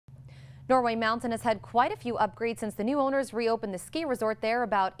Norway Mountain has had quite a few upgrades since the new owners reopened the ski resort there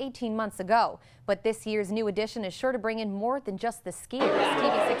about 18 months ago. But this year's new addition is sure to bring in more than just the skiers.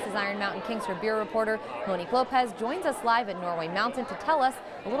 TV6's Iron Mountain Kingsford Bureau reporter Monique Lopez joins us live at Norway Mountain to tell us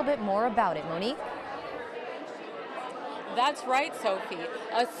a little bit more about it. Monique? That's right, Sophie.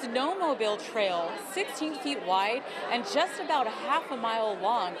 A snowmobile trail 16 feet wide and just about a half a mile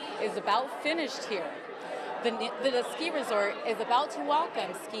long is about finished here. The ski resort is about to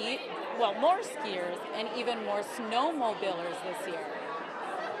welcome more skiers and even more snowmobilers this year.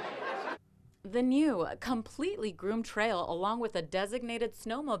 The new, completely groomed trail, along with a designated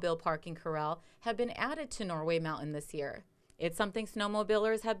snowmobile parking corral, have been added to Norway Mountain this year. It's something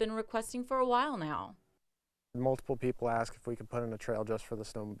snowmobilers have been requesting for a while now. Multiple people ask if we could put in a trail just for the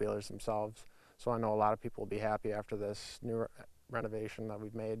snowmobilers themselves. So I know a lot of people will be happy after this new renovation that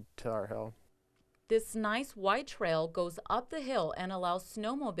we've made to our hill. This nice white trail goes up the hill and allows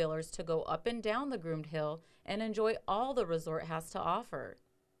snowmobilers to go up and down the groomed hill and enjoy all the resort has to offer.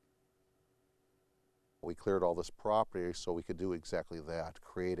 We cleared all this property so we could do exactly that,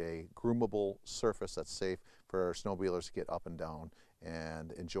 create a groomable surface that's safe for our snowmobilers to get up and down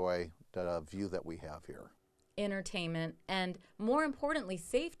and enjoy the view that we have here. Entertainment and, more importantly,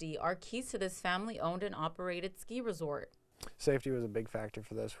 safety are keys to this family-owned and operated ski resort. Safety was a big factor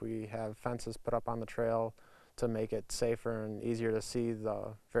for this. We have fences put up on the trail to make it safer and easier to see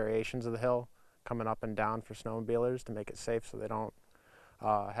the variations of the hill coming up and down for snowmobilers to make it safe so they don't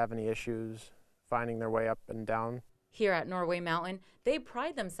have any issues finding their way up and down. Here at Norway Mountain, they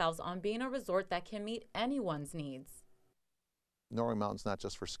pride themselves on being a resort that can meet anyone's needs. Norway Mountain's not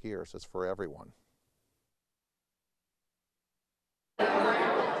just for skiers, it's for everyone.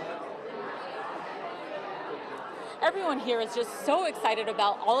 Everyone here is just so excited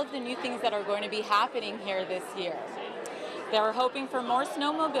about all of the new things that are going to be happening here this year. They're hoping for more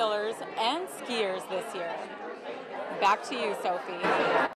snowmobilers and skiers this year. Back to you, Sophie.